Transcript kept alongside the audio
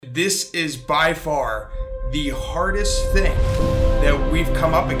this is by far the hardest thing that we've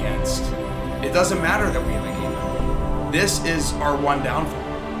come up against. It doesn't matter that we have a game. This is our one downfall.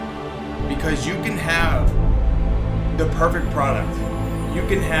 Because you can have the perfect product. You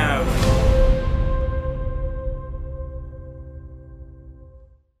can have...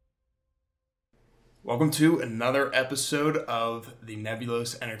 Welcome to another episode of the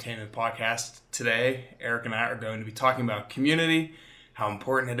Nebulos Entertainment Podcast. Today, Eric and I are going to be talking about community, how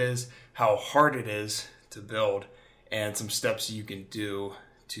important it is, how hard it is to build, and some steps you can do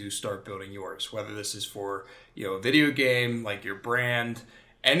to start building yours. Whether this is for, a video game, like your brand,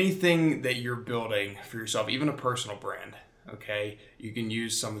 anything that you're building for yourself, even a personal brand, okay? You can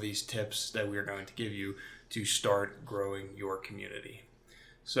use some of these tips that we're going to give you to start growing your community.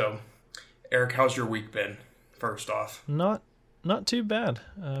 So, Eric, how's your week been, first off? Not too bad.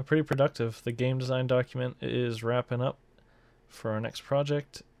 Pretty productive. The game design document is wrapping up for our next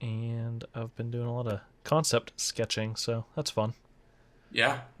project, and I've been doing a lot of concept sketching, so that's fun.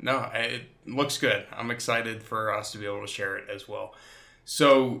 Yeah, no, it looks good. I'm excited for us to be able to share it as well.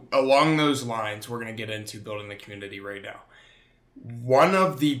 So along those lines, we're going to get into building the community right now. One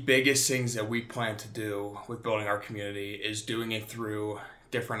of the biggest things that we plan to do with building our community is doing it through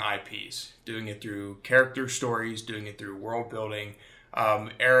different IPs, doing it through character stories, doing it through world building.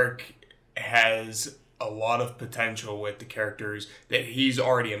 Eric has a lot of potential with the characters that he's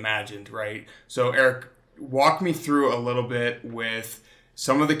already imagined, right? So Eric, walk me through a little bit with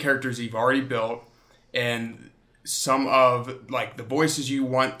some of the characters you've already built and some of the voices you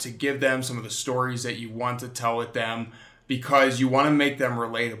want to give them, some of the stories that you want to tell with them, because you want to make them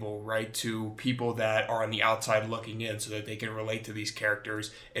relatable, right, to people that are on the outside looking in so that they can relate to these characters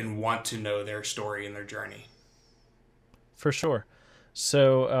and want to know their story and their journey. For sure.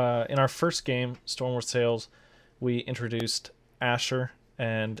 So in our first game, Stormward Sails, we introduced Asher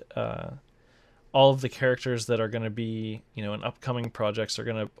and all of the characters that are going to be, in upcoming projects are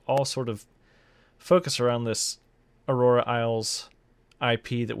going to all sort of focus around this Aurora Isles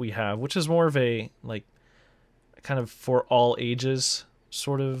IP that we have, which is more of a kind of for all ages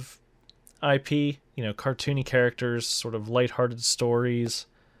sort of IP, cartoony characters, sort of lighthearted stories,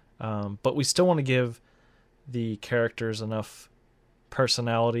 but we still want to give the characters enough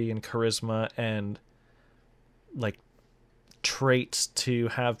personality and charisma and traits to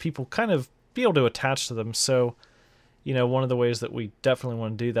have people kind of be able to attach to them. So, one of the ways that we definitely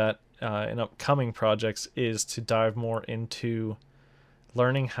want to do that in upcoming projects is to dive more into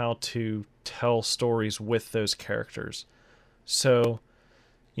learning how to tell stories with those characters. So,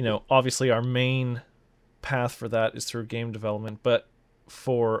 obviously our main path for that is through game development, but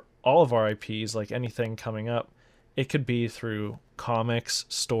for all of our IPs, like anything coming up, it could be through comics,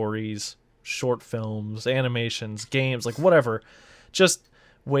 stories, short films, animations, games, whatever. Just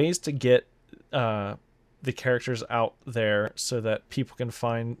ways to get the characters out there so that people can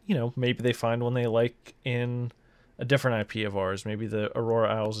find, maybe they find one they like in a different IP of ours. Maybe the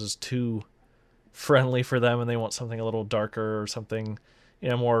Aurora Isles is too friendly for them and they want something a little darker or something,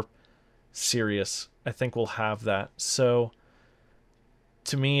 more serious. I think we'll have that. So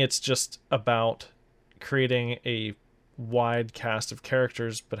to me, it's just about creating a wide cast of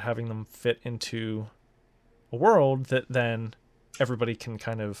characters, but having them fit into a world that then everybody can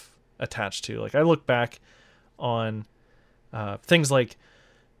kind of attach to. I look back on things like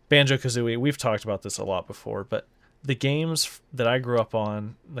Banjo-Kazooie. We've talked about this a lot before, but the games that I grew up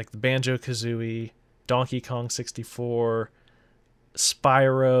on, like the Banjo-Kazooie, Donkey Kong 64,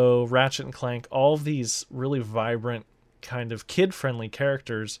 Spyro, Ratchet and Clank, all of these really vibrant kind of kid-friendly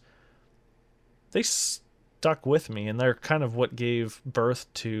characters, they stuck with me, and they're kind of what gave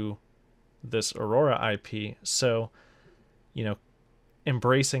birth to this Aurora IP. So,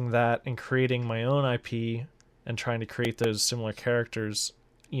 embracing that and creating my own IP and trying to create those similar characters,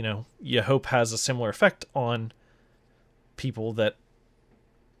 you hope has a similar effect on people that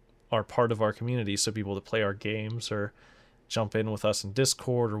are part of our community. So people that play our games or jump in with us in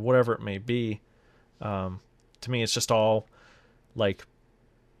Discord or whatever it may be. To me, it's just all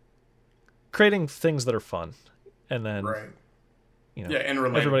creating things that are fun, and then right. And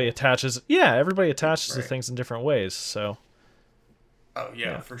everybody attaches to right. things in different ways. So oh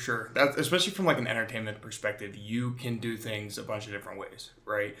yeah, for sure. That, especially from an entertainment perspective, you can do things a bunch of different ways,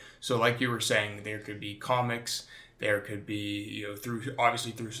 right? So like you were saying, there could be comics, there could be through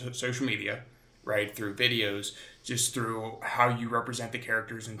social media, right? Through videos, just through how you represent the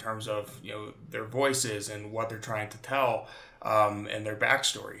characters in terms of their voices and what they're trying to tell, and their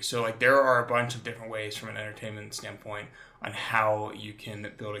backstory. So there are a bunch of different ways from an entertainment standpoint on how you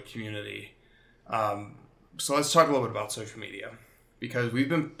can build a community. So let's talk a little bit about social media. because we've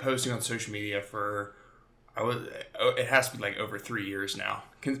been posting on social media for it has to be like over 3 years now,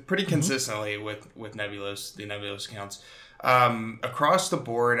 pretty consistently with Nebulos, the Nebulos accounts. Across the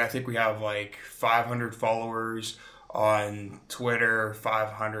board, I think we have like 500 followers on Twitter,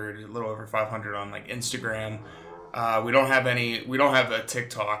 500, a little over 500 on like Instagram. We don't have a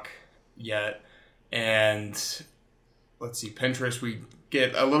TikTok yet, and let's see, Pinterest, we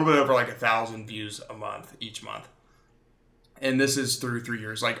get a little bit over like 1,000 views each month, and this is through 3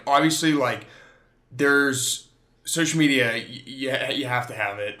 years. Like, obviously, like, there's social media, you have to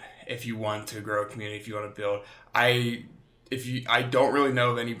have it if you want to grow a community, if you want to build. I don't really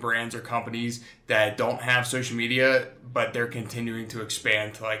know of any brands or companies that don't have social media, but they're continuing to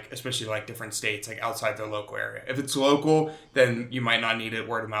expand to, like, especially like different states, like outside their local area. If it's local, then you might not need it.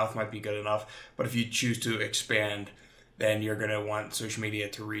 Word of mouth might be good enough. But if you choose to expand, then you're going to want social media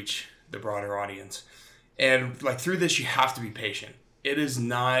to reach the broader audience. And like, through this, you have to be patient. It's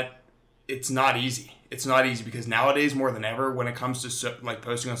not easy. It's not easy because nowadays, more than ever, when it comes to like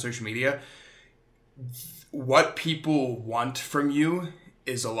posting on social media, what people want from you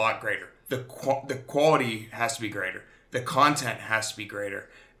is a lot greater. The quality has to be greater. The content has to be greater.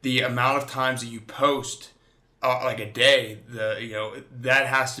 The amount of times that you post, like a day, that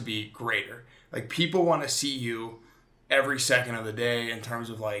has to be greater. Like, people want to see you every second of the day in terms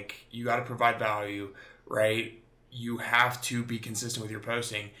of, like, you got to provide value, right? You have to be consistent with your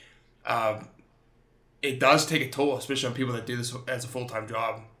posting. It does take a toll, especially on people that do this as a full-time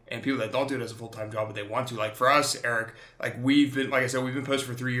job, and people that don't do it as a full-time job, but they want to. Like, for us, Eric, like, we've been posting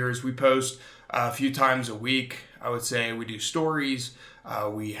for 3 years. We post a few times a week. I would say we do stories.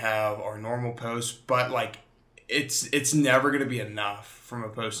 We have our normal posts, but like, it's never going to be enough from a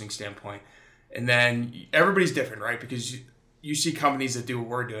posting standpoint. And then everybody's different, right? Because you see companies that do what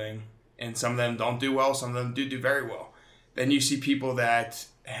we're doing, and some of them don't do well. Some of them do very well. Then you see people that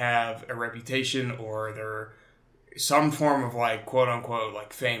have a reputation, or they're some form of, like, quote unquote,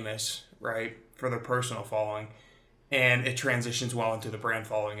 like, famous, right, for their personal following, and it transitions well into the brand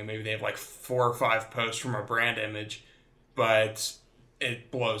following, and maybe they have like 4 or 5 posts from a brand image, but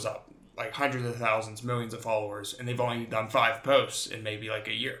it blows up like hundreds of thousands, millions of followers, and they've only done 5 posts in maybe like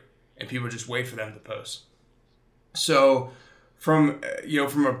a year, and people just wait for them to post. So from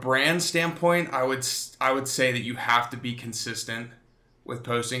a brand standpoint, I would say that you have to be consistent with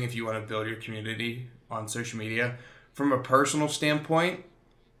posting if you want to build your community on social media. From a personal standpoint,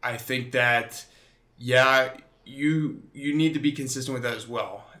 I think that, yeah, you need to be consistent with that as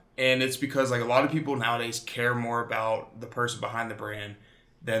well. And it's because, like, a lot of people nowadays care more about the person behind the brand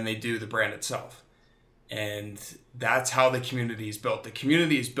than they do the brand itself. And that's how the community is built. The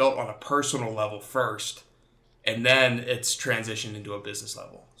community is built on a personal level first, and then it's transitioned into a business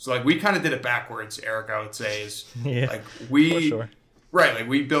level. So, like, we kind of did it backwards, Eric, I would say, is like, for sure. Right, like,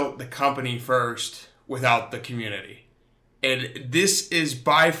 we built the company first without the community. And this is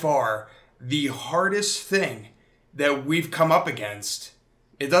by far the hardest thing that we've come up against.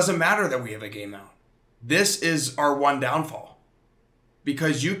 It doesn't matter that we have a game out. This is our one downfall.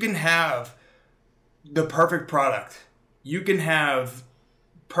 Because you can have the perfect product. You can have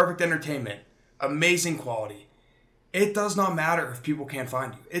perfect entertainment, amazing quality. It does not matter if people can't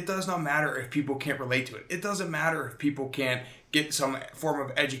find you. It does not matter if people can't relate to it. It doesn't matter if people can't get some form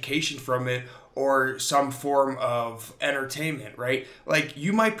of education from it or some form of entertainment, right? Like,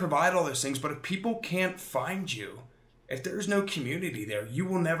 you might provide all those things, but if people can't find you, if there's no community there, you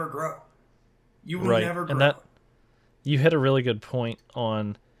will never grow. You will never grow. And that, you hit a really good point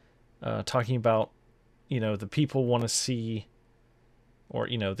on talking about, the people want to see, or,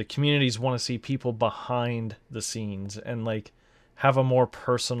 the communities want to see people behind the scenes and, like, have a more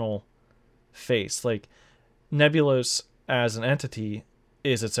personal face. Like, Nebulos as an entity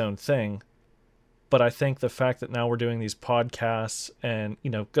is its own thing, but I think the fact that now we're doing these podcasts and,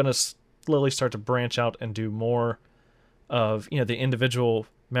 going to slowly start to branch out and do more of, the individual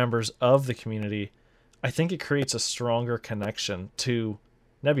members of the community, I think it creates a stronger connection to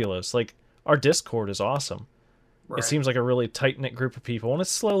Nebulos. Like, our Discord is awesome. Right. It seems like a really tight-knit group of people, and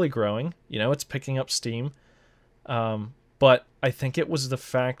it's slowly growing. It's picking up steam. But I think it was the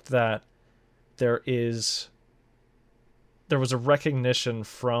fact that there was a recognition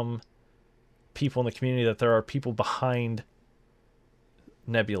from people in the community that there are people behind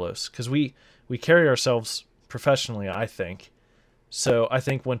Nebulos, because we carry ourselves professionally, I think. So I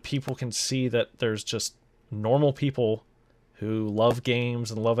think when people can see that there's just normal people who love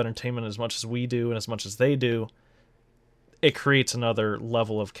games and love entertainment as much as we do and as much as they do, it creates another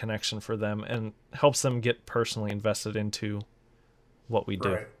level of connection for them and helps them get personally invested into what we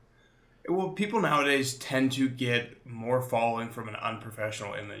do. Right. Well, people nowadays tend to get more following from an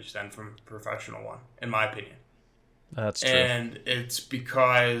unprofessional image than from a professional one, in my opinion. That's true. And it's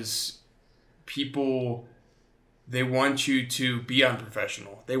because people, they want you to be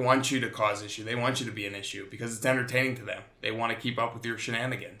unprofessional. They want you to cause issue. They want you to be an issue because it's entertaining to them. They want to keep up with your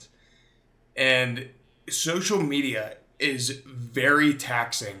shenanigans. And social media is very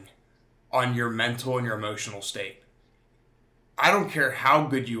taxing on your mental and your emotional state. I don't care how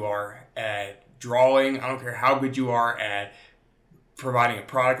good you are at drawing. I don't care how good you are at providing a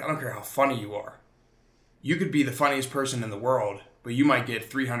product. I don't care how funny you are. You could be the funniest person in the world, but you might get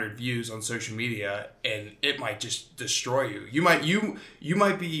 300 views on social media and it might just destroy you. You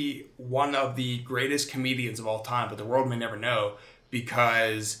might be one of the greatest comedians of all time, but the world may never know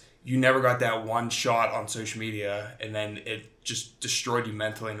because you never got that one shot on social media and then it just destroyed you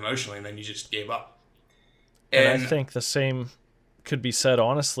mentally and emotionally and then you just gave up. And I think the same could be said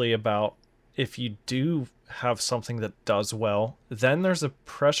honestly about if you do have something that does well, then there's a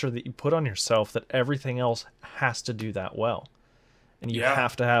pressure that you put on yourself that everything else has to do that well. And you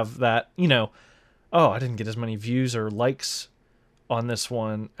have to have that, oh, I didn't get as many views or likes on this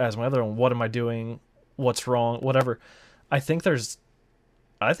one as my other one. What am I doing? What's wrong? Whatever. I think it's,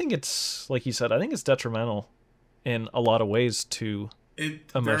 like you said, I think it's detrimental in a lot of ways to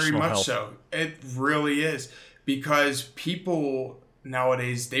emotional very much health. So. It really is. Because people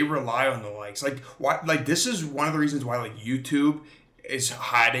nowadays, they rely on the likes. This is one of the reasons why YouTube is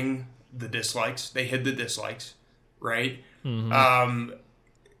hiding the dislikes. They hid the dislikes, right? Mm-hmm.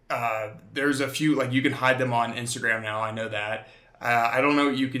 There's a few, you can hide them on Instagram now. I know that. I don't know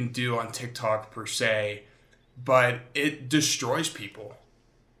what you can do on TikTok per se, but it destroys people.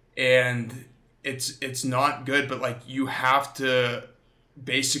 And it's not good, but you have to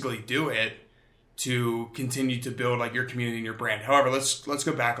basically do it to continue to build your community and your brand. However, let's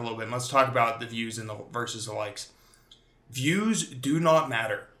go back a little bit and let's talk about the views and the versus the likes. Views do not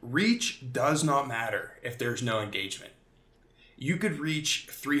matter. Reach does not matter if there's no engagement. You could reach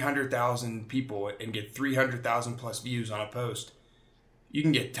 300,000 people and get 300,000 plus views on a post. You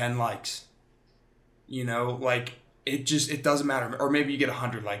can get 10 likes. It doesn't matter. Or maybe you get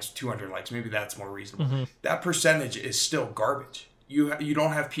 100 likes, 200 likes. Maybe that's more reasonable. Mm-hmm. That percentage is still garbage. You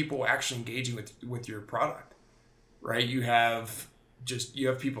don't have people actually engaging with your product, right? You have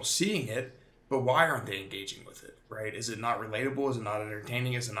people seeing it, but why aren't they engaging with it, right? Is it not relatable? Is it not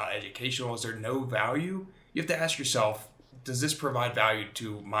entertaining? Is it not educational? Is there no value? You have to ask yourself, does this provide value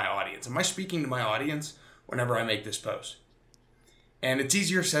to my audience? Am I speaking to my audience whenever I make this post? And it's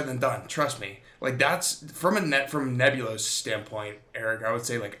easier said than done. Trust me. That's from Nebulo's standpoint, Eric. I would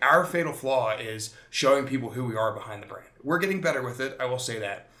say our fatal flaw is showing people who we are behind the brand. We're getting better with it. I will say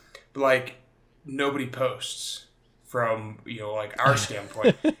that, but nobody posts from our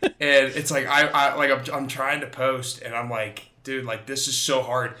standpoint, and it's I'm trying to post, and I'm dude, this is so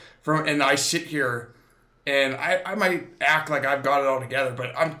hard. And I sit here, and I might act like I've got it all together,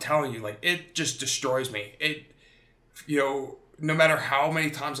 but I'm telling you, it just destroys me. No matter how many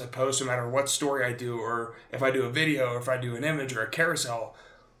times I post, no matter what story I do, or if I do a video, or if I do an image or a carousel,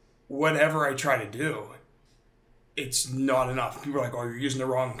 whatever I try to do, it's not enough. People are like, oh, you're using the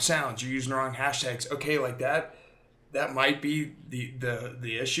wrong sounds, you're using the wrong hashtags. Okay, that might be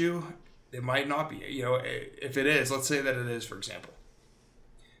the issue. It might not be. If it is, let's say that it is, for example.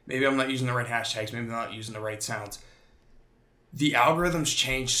 Maybe I'm not using the right hashtags, maybe I'm not using the right sounds. The algorithms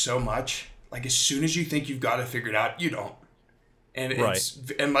change so much. As soon as you think you've got it figured out, you don't. And it's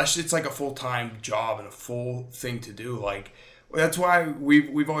unless it's a full-time job and a full thing to do. That's why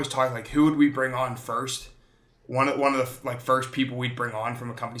we've always talked who would we bring on first? One of the first people we'd bring on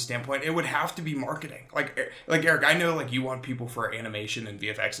from a company standpoint, it would have to be marketing. Eric, I know you want people for animation and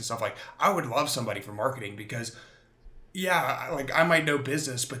VFX and stuff. I would love somebody for marketing because I might know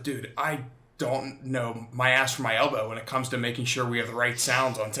business, but dude, I don't know my ass from my elbow when it comes to making sure we have the right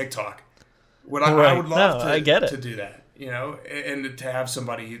sounds on TikTok. I would love to do that. And to have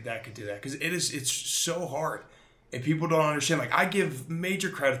somebody that could do that, because it's so hard and people don't understand. I give major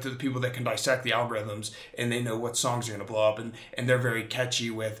credit to the people that can dissect the algorithms and they know what songs are going to blow up and they're very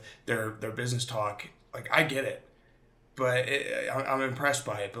catchy with their business talk. I get it, but I'm impressed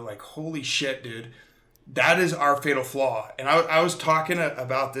by it. But holy shit, dude, that is our fatal flaw. And I was talking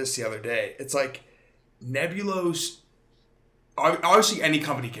about this the other day. It's Nebulos, obviously any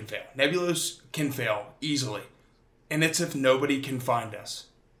company can fail. Nebulos can fail easily. And it's if nobody can find us,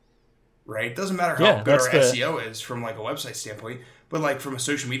 right? It doesn't matter how good our SEO is from a website standpoint, but from a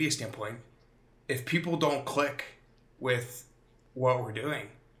social media standpoint, if people don't click with what we're doing,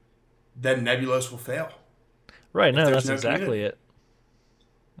 then Nebulos will fail. Right. No, that's exactly it.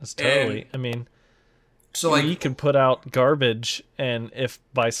 That's totally. I mean, so like you can put out garbage, and if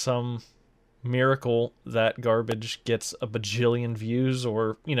by some miracle that garbage gets a bajillion views,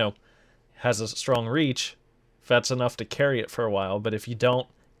 or has a strong reach, that's enough to carry it for a while. But if you don't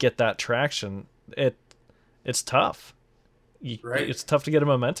get that traction, it's tough. right, It's tough to get a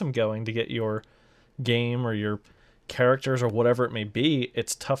momentum going, to get your game or your characters or whatever it may be.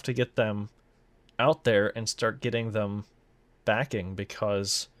 It's tough to get them out there and start getting them backing,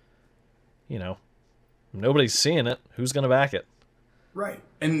 because nobody's seeing it. Who's going to back it? right.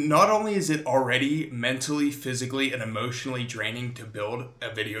 And not only is it already mentally, physically, and emotionally draining to build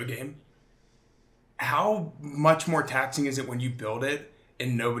a video game, how much more taxing is it when you build it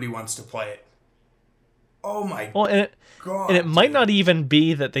and nobody wants to play it? Oh my god! And it might not even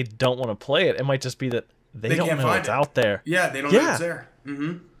be that they don't want to play it. It might just be that they don't know it's out there. Yeah, they don't know it's there.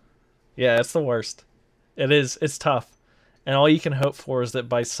 Mm-hmm. Yeah, it's the worst. It is. It's tough. And all you can hope for is that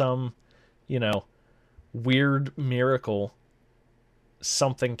by some, weird miracle,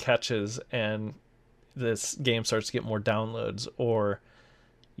 something catches and this game starts to get more downloads, or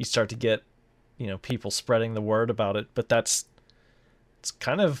you start to get, people spreading the word about it. But it's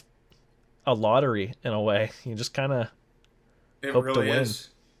kind of a lottery in a way. You just kind of hope really to win. Is.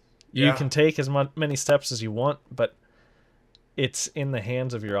 Yeah. You can take as many steps as you want, but it's in the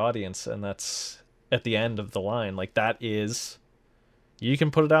hands of your audience, and that's at the end of the line. Like, that is, you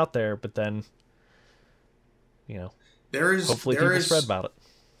can put it out there, but then, hopefully people spread about it.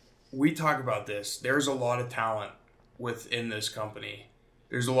 We talk about this. There's a lot of talent within this company.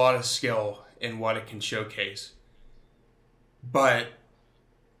 There's a lot of skill in what it can showcase. But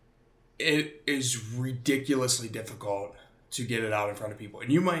it is ridiculously difficult to get it out in front of people.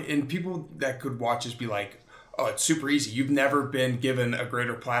 And people that could watch us be like, oh, it's super easy. You've never been given a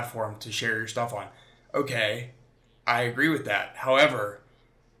greater platform to share your stuff on. Okay, I agree with that. However,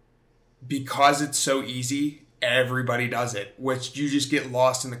 because it's so easy, everybody does it, which you just get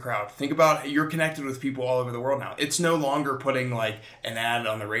lost in the crowd. Think about it, you're connected with people all over the world now. It's no longer putting like an ad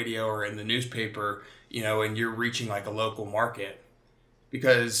on the radio or in the newspaper, and you're reaching like a local market.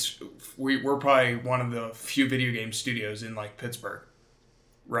 Because we're probably one of the few video game studios in like Pittsburgh,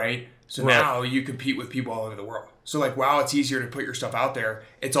 right? So now you compete with people all over the world. So like, wow, it's easier to put your stuff out there.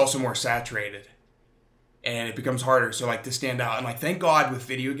 It's also more saturated, and it becomes harder. So like to stand out, and like thank God with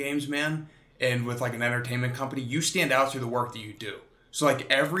video games, man, and with like an entertainment company, you stand out through the work that you do. So like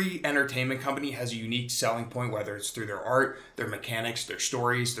every entertainment company has a unique selling point, whether it's through their art, their mechanics, their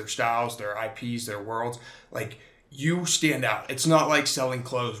stories, their styles, their IPs, their worlds. Like, you stand out. It's not like selling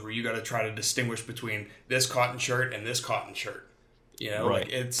clothes where you got to try to distinguish between this cotton shirt and this cotton shirt. Right. Like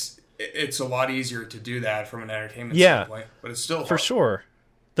it's a lot easier to do that from an entertainment standpoint, but it's still hard. For sure.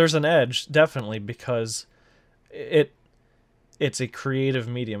 There's an edge, definitely, because it's a creative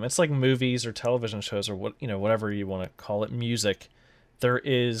medium. It's like movies or television shows or whatever you want to call it, music. There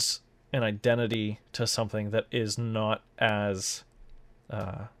is an identity to something that is not as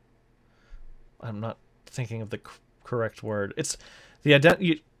I'm not thinking of the correct word. It's the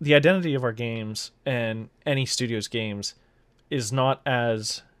identity of our games, and any studio's games is not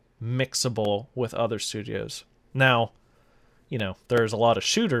as mixable with other studios. Now, there's a lot of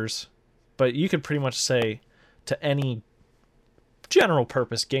shooters, but you could pretty much say to any general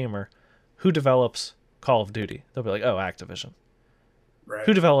purpose gamer who develops Call of Duty, they'll be like, oh, Activision. Right.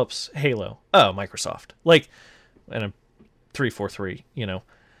 Who develops Halo? Oh, Microsoft. Like, and a 343, Right.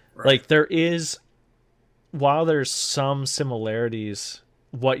 Like, there is, while there's some similarities,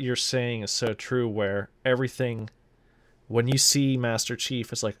 what you're saying is so true, where everything, when you see Master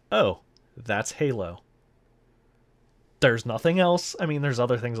Chief, it's like, oh, that's Halo. There's nothing else. I mean, there's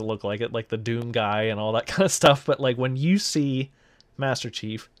other things that look like it, like the Doom guy and all that kind of stuff, but like when you see Master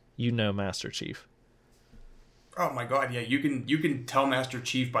Chief, Master Chief. Oh my god, yeah, you can tell Master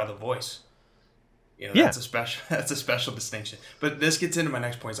Chief by the voice. That's a special distinction. But this gets into my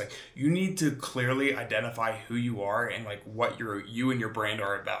next point. It's like, you need to clearly identify who you are and like what you and your brand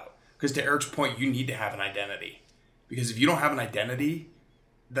are about. Because to Eric's point, you need to have an identity. Because if you don't have an identity,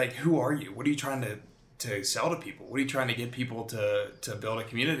 like, who are you? What are you trying to sell to people? What are you trying to get people to build a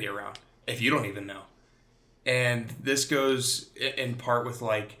community around if you don't even know? And this goes in part with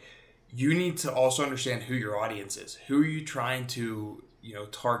like, you need to also understand who your audience is. Who are you trying to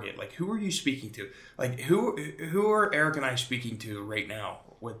target? Like, who are you speaking to? Like, who are Eric and I speaking to right now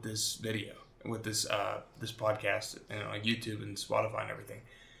with this video, with this podcast, on YouTube and Spotify and everything?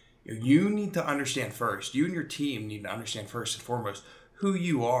 You need to understand first. You and your team need to understand first and foremost who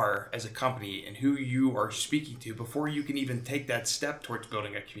you are as a company and who you are speaking to before you can even take that step towards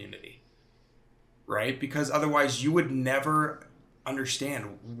building a community, right? Because otherwise, you would never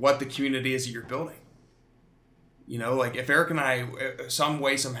understand what the community is that you're building. You know, like if Eric and I, some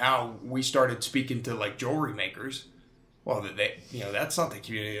way, somehow, we started speaking to like jewelry makers, well, that's not the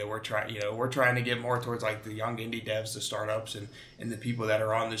community that we're trying, we're trying to get more towards like the young indie devs, the startups, and the people that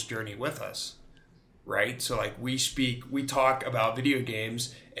are on this journey with us. Right. So like we talk about video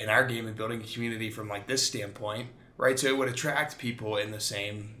games and our game and building a community from like this standpoint. Right. So it would attract people in the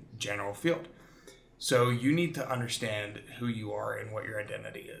same general field. So you need to understand who you are and what your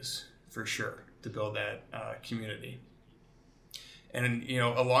identity is for sure to build that community. And,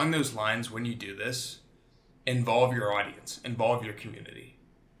 along those lines, when you do this, involve your audience, involve your community,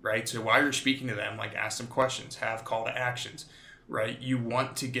 right? So while you're speaking to them, like ask them questions, have call to actions, right? You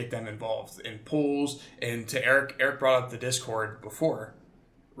want to get them involved in polls. And to Eric brought up the Discord before,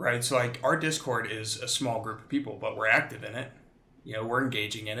 right? So like our Discord is a small group of people, but we're active in it. We're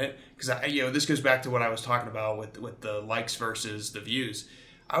engaging in it because this goes back to what I was talking about with the likes versus the views.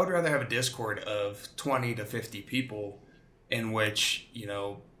 I would rather have a Discord of 20 to 50 people in which,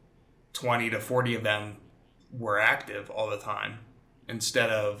 20 to 40 of them were active all the time instead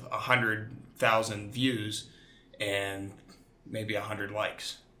of 100,000 views and maybe 100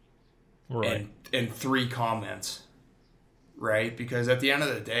 likes, right? And 3 comments, right? Because at the end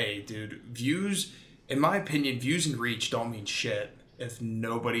of the day, dude, views, in my opinion, views and reach don't mean shit if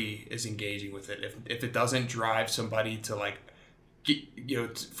nobody is engaging with it. If it doesn't drive somebody to like,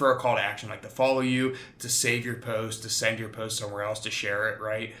 for a call to action, like to follow you, to save your post, to send your post somewhere else, to share it,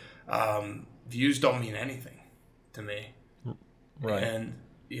 right? Views don't mean anything to me. Right. And,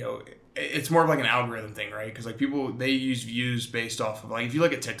 it's more of like an algorithm thing, right? Because like people, they use views based off of, like, if you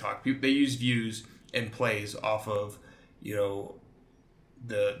look at TikTok, they use views and plays off of,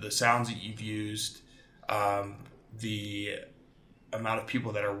 the sounds that you've used, the amount of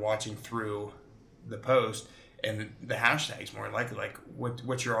people that are watching through the post, and the hashtags more likely, like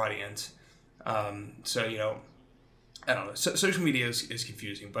what's your audience. So, I don't know. Social media is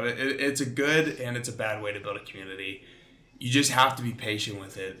confusing, but it's a good and it's a bad way to build a community. You just have to be patient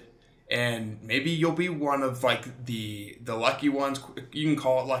with it. And maybe you'll be one of like the lucky ones. You can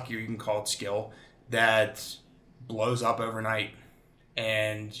call it lucky or you can call it skill that blows up overnight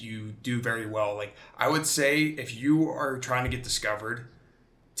and you do very well. Like I would say if you are trying to get discovered,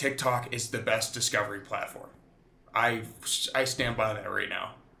 TikTok is the best discovery platform. I stand by that right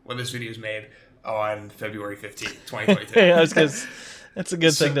now. When this video is made on February 15th, 2022. Yeah, it's a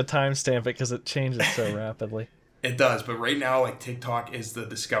good thing to timestamp it because it changes so rapidly. It does, but right now, like TikTok is the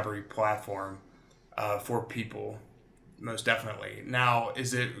discovery platform for people, most definitely. Now,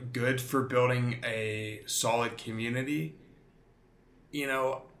 is it good for building a solid community?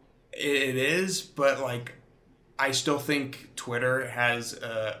 It is, but like I still think Twitter has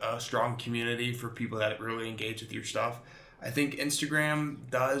a strong community for people that really engage with your stuff. I think Instagram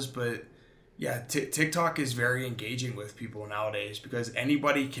does, but yeah, TikTok is very engaging with people nowadays because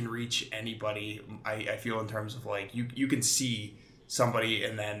anybody can reach anybody. I feel in terms of like you can see somebody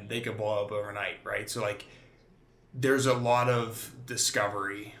and then they could blow up overnight, right? So like there's a lot of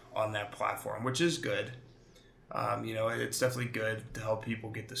discovery on that platform, which is good. It's definitely good to help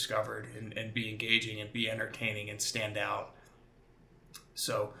people get discovered and be engaging and be entertaining and stand out.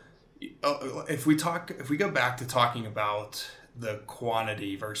 So if we go back to talking about the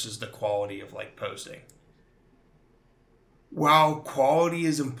quantity versus the quality of like posting, while quality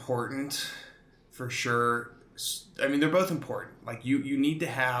is important for sure, I mean, they're both important. Like you need to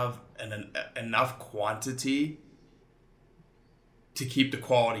have enough quantity to keep the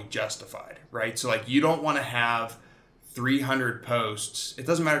quality justified, right? So like you don't want to have 300 posts. It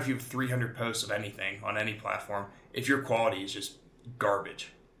doesn't matter if you have 300 posts of anything on any platform if your quality is just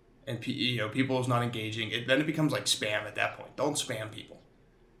garbage and people is not engaging. Then it becomes like spam at that point. Don't spam people,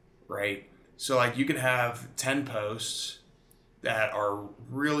 right? So like you could have 10 posts that are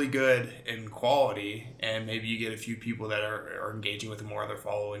really good in quality, and maybe you get a few people that are engaging with it more, they're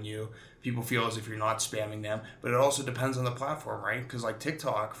following you. People feel as if you're not spamming them, but it also depends on the platform, right? Because like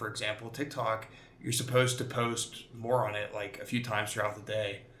TikTok, for example, you're supposed to post more on it like a few times throughout the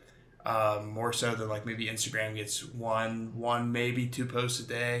day, more so than like maybe Instagram gets one maybe 2 posts a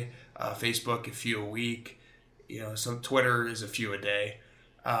day, Facebook a few a week, some Twitter is a few a day,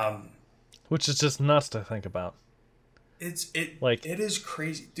 which is just nuts to think about. It is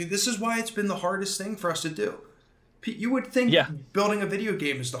crazy, dude. This is why it's been the hardest thing for us to do. You would think building a video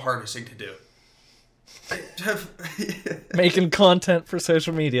game is the hardest thing to do. Making content for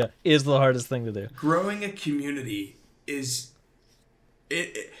social media is the hardest thing to do. Growing a community is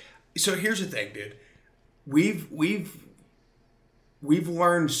it. So here's the thing, dude. We've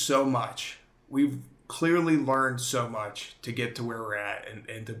learned so much. We've clearly learned so much to get to where we're at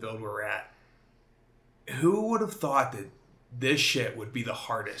and to build where we're at. Who would have thought that this shit would be the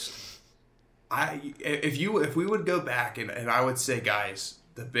hardest? If we would go back and I would say, guys,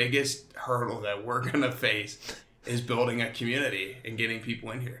 the biggest hurdle that we're gonna face is building a community and getting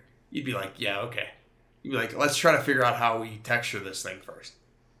people in here. You'd be like, yeah, okay. You'd be like, let's try to figure out how we texture this thing first,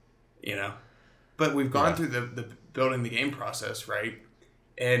 you know. But we've gone through the building the game process, right?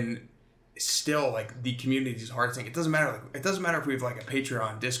 And still, like, the community is the hardest thing. It doesn't matter. Like, it doesn't matter if we have like a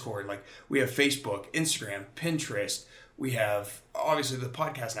Patreon, Discord. Like, we have Facebook, Instagram, Pinterest. We have obviously the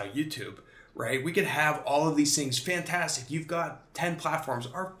podcast now, YouTube. Right? We could have all of these things. Fantastic. You've got 10 platforms.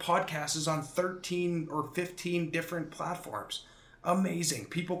 Our podcast is on 13 or 15 different platforms. Amazing.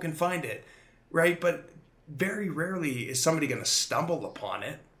 People can find it. Right? But very rarely is somebody going to stumble upon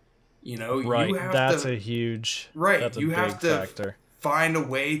it. You know, right. You have that's to, a huge right. That's a you big have to factor. Find a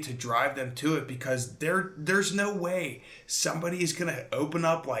way to drive them to it, because there's no way somebody is going to open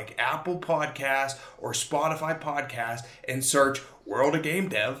up like Apple Podcast or Spotify Podcast and search World of Game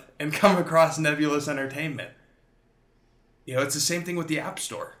Dev and come across Nebulous Entertainment. You know, it's the same thing with the App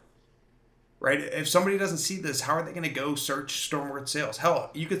Store, right? If somebody doesn't see this, how are they going to go search Stormward Sales?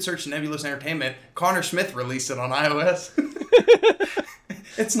 Hell, you could search Nebulous Entertainment. Connor Smith released it on iOS.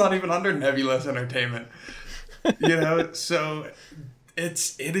 It's not even under Nebulous Entertainment. You know, so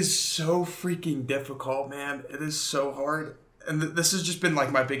it is so freaking difficult, man. It is so hard. And this has just been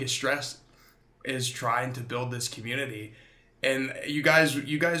like my biggest stress, is trying to build this community. And you guys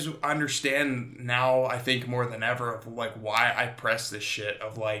understand now, I think more than ever, of like why I press this shit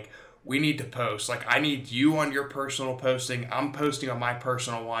of like, we need to post. Like, I need you on your personal posting. I'm posting on my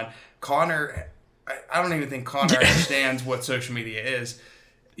personal one. Connor, I don't even think Connor understands what social media is.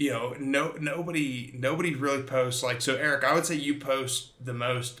 You know, nobody really posts. Like, so Eric, I would say you post the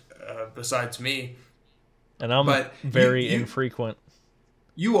most besides me. And I'm very infrequent.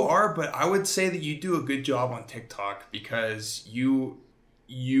 You are, but I would say that you do a good job on TikTok, because you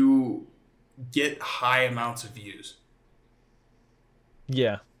get high amounts of views.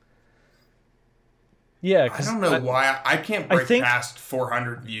 Yeah. Yeah, I don't know why I can't break past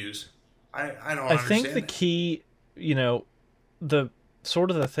 400 views. I don't understand. I think the key, you know, the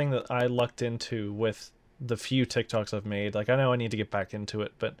sort of the thing that I lucked into with the few TikToks I've made, like, I know I need to get back into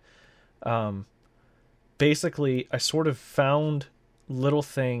it, but basically I sort of found little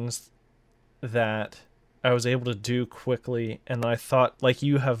things that I was able to do quickly, and I thought, like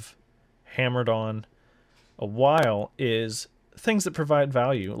you have hammered on a while, is things that provide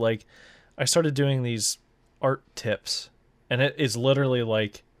value. Like, I started doing these art tips, and it is literally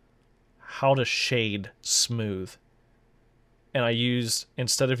like how to shade smooth. And I used,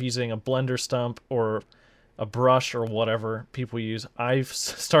 instead of using a blender stump or a brush or whatever people use, I've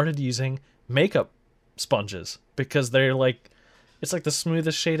started using makeup sponges, because they're like, it's like the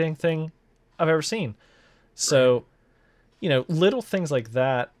smoothest shading thing I've ever seen. So, you know, little things like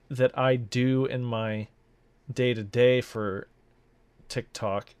that I do in my day-to-day for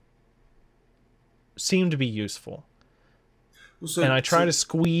TikTok seem to be useful. And I try to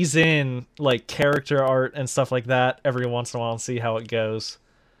squeeze in like character art and stuff like that every once in a while and see how it goes.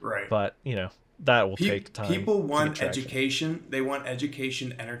 Right. But, you know, that will take time. People want education. They want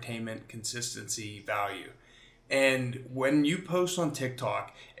education, entertainment, consistency, value. And when you post on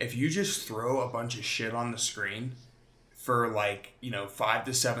TikTok, if you just throw a bunch of shit on the screen for like, you know, 5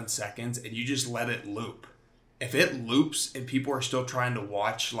 to 7 seconds and you just let it loop, if it loops and people are still trying to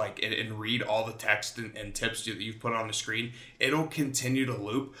watch like and read all the text and tips that you've put on the screen, it'll continue to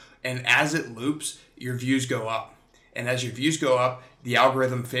loop. And as it loops, your views go up. And as your views go up, the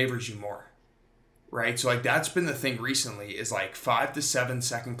algorithm favors you more. Right? So like that's been the thing recently, is like 5 to 7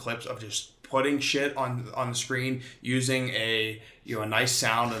 second clips of just putting shit on the screen, using a nice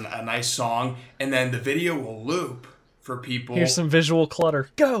sound and a nice song, and then the video will loop for people. Here's some visual clutter.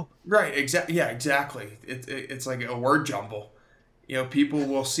 Go. Right. Exactly. Yeah. Exactly. It's like a word jumble. You know, people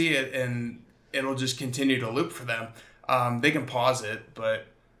will see it and it'll just continue to loop for them. They can pause it, but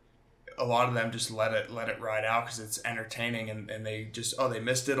a lot of them just let it ride out because it's entertaining, and they just, they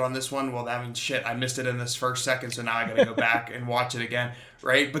missed it on this one. Well, that means shit, I missed it in this first second, so now I got to go back and watch it again.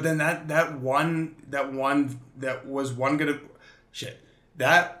 Right. But then that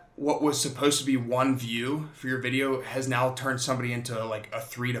what was supposed to be one view for your video has now turned somebody into like a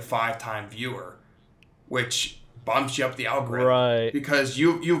 3 to 5 time viewer, which bumps you up the algorithm. Right. Because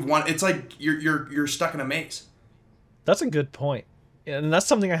you've won. It's like you're stuck in a maze. That's a good point. And that's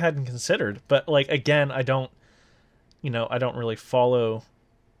something I hadn't considered. But like, again, I don't really follow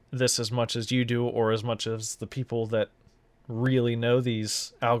this as much as you do, or as much as the people that really know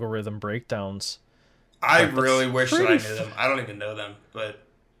these algorithm breakdowns I Like, that's really wish that I pretty knew them. I don't even know them, but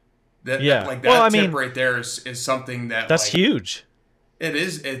that Yeah. like that Well, I tip mean, right there is something that that's like huge. it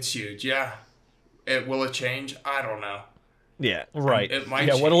is. It's huge. Yeah. Will it change? I don't know. Yeah, right. It might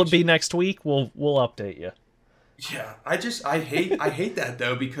Yeah, what'll it change. be next week? We'll update you. Yeah, I hate that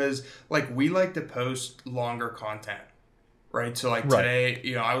though, because like we like to post longer content, right? So like Right.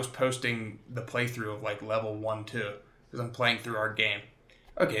 today, I was posting the playthrough of like level 1-2 because I'm playing through our game.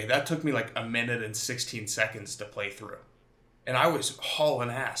 Okay, that took me like a minute and 16 seconds to play through, and I was hauling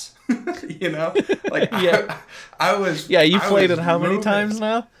ass. Like Yeah. I was. Yeah, you I played was it how many moving. times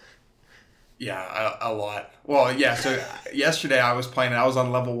now? Yeah, a lot. Well, yeah. So yesterday I was playing. I was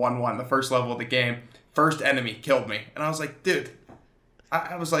on level 1-1, the first level of the game. First enemy killed me, and I was like, dude.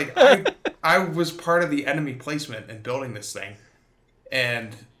 I was like, I was part of the enemy placement in building this thing,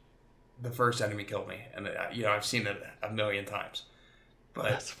 and the first enemy killed me, and I've seen it a million times. But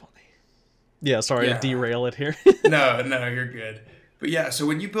That's funny. Yeah, sorry Yeah. to derail it here. no, you're good. But yeah, so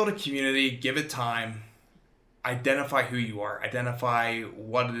when you build a community, give it time. Identify who you are. Identify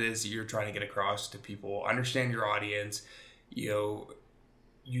what it is that you're trying to get across to people. Understand your audience.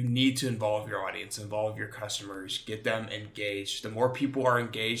 You need to involve your audience, involve your customers, get them engaged. The more people are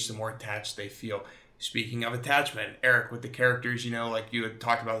engaged, the more attached they feel. Speaking of attachment, Eric, with the characters, like you had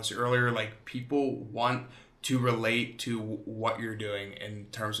talked about this earlier, like people want to relate to what you're doing in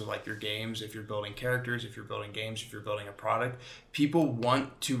terms of like your games. If you're building characters, if you're building games, if you're building a product, people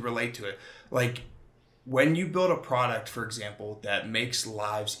want to relate to it. Like when you build a product, for example, that makes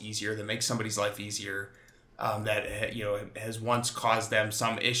lives easier, that makes somebody's life easier, that has once caused them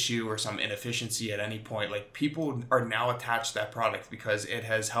some issue or some inefficiency at any point, like people are now attached to that product because it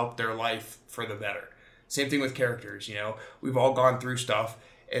has helped their life for the better. Same thing with characters. We've all gone through stuff.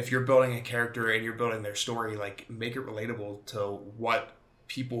 If you're building a character and you're building their story, like make it relatable to what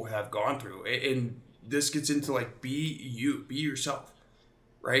people have gone through. And this gets into like be yourself.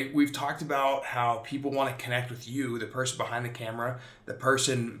 Right? We've talked about how people want to connect with you, the person behind the camera, the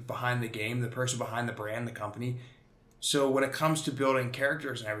person behind the game, the person behind the brand, the company. So when it comes to building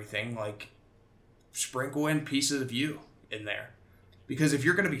characters and everything, like sprinkle in pieces of you in there. Because if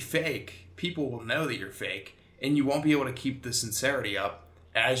you're going to be fake, people will know that you're fake, and you won't be able to keep the sincerity up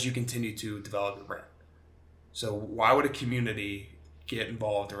as you continue to develop your brand. So why would a community get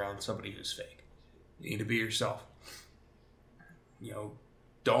involved around somebody who's fake? You need to be yourself.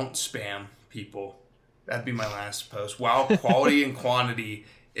 Don't spam people. That'd be my last post. While quality and quantity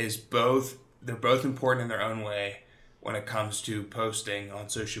they're both important in their own way when it comes to posting on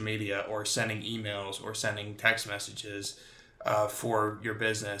social media or sending emails or sending text messages for your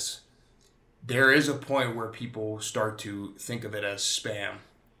business. There is a point where people start to think of it as spam,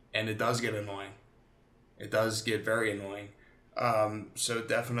 and it does get annoying. It does get very annoying. So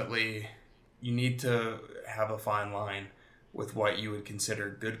definitely you need to have a fine line with what you would consider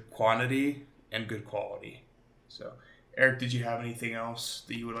good quantity and good quality. So, Eric, did you have anything else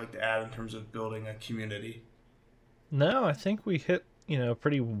that you would like to add in terms of building a community? No, I think we hit, a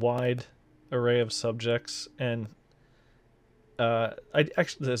pretty wide array of subjects, and I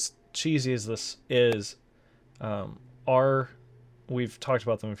actually, as cheesy as this is, we've talked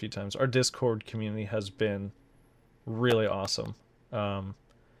about them a few times. Our Discord community has been really awesome.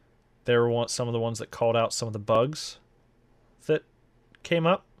 They were some of the ones that called out some of the bugs that came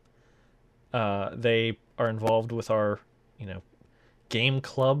up. They are involved with our, game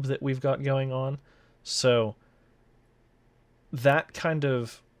club that we've got going on. So that kind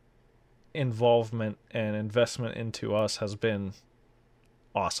of involvement and investment into us has been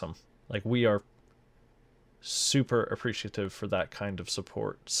awesome. Like, we are super appreciative for that kind of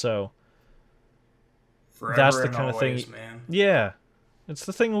support. So Forever that's the and kind always, of thing. man. Yeah, it's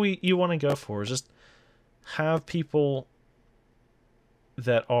the thing you want to go for, is just have people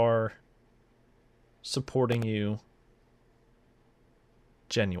that are supporting you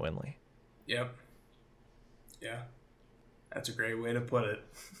genuinely. Yep. Yeah. That's a great way to put it.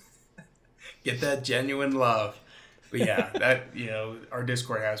 Get that genuine love. But yeah, that, our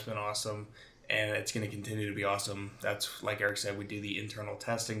Discord has been awesome, and it's going to continue to be awesome. That's, like Eric said, we do the internal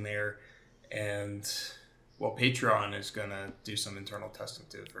testing there, and Patreon is going to do some internal testing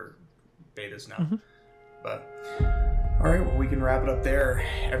too for betas now. Mm-hmm. But all right, well, we can wrap it up there.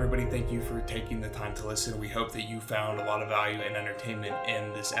 Everybody, thank you for taking the time to listen. We hope that you found a lot of value and entertainment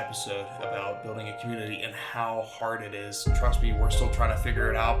in this episode about building a community and how hard it is. Trust me, we're still trying to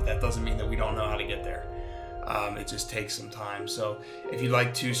figure it out, but that doesn't mean that we don't know how to get there. It just takes some time. So if you'd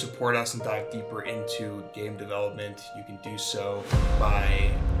like to support us and dive deeper into game development, you can do so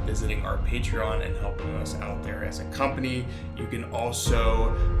by visiting our Patreon and helping us out there as a company. You can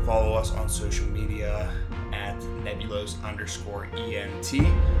also follow us on social media at nebulos_ENT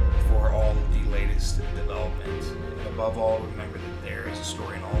for all of the latest developments. And above all, remember that there is a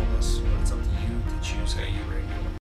story in all of us, but it's up to you to choose how you rate.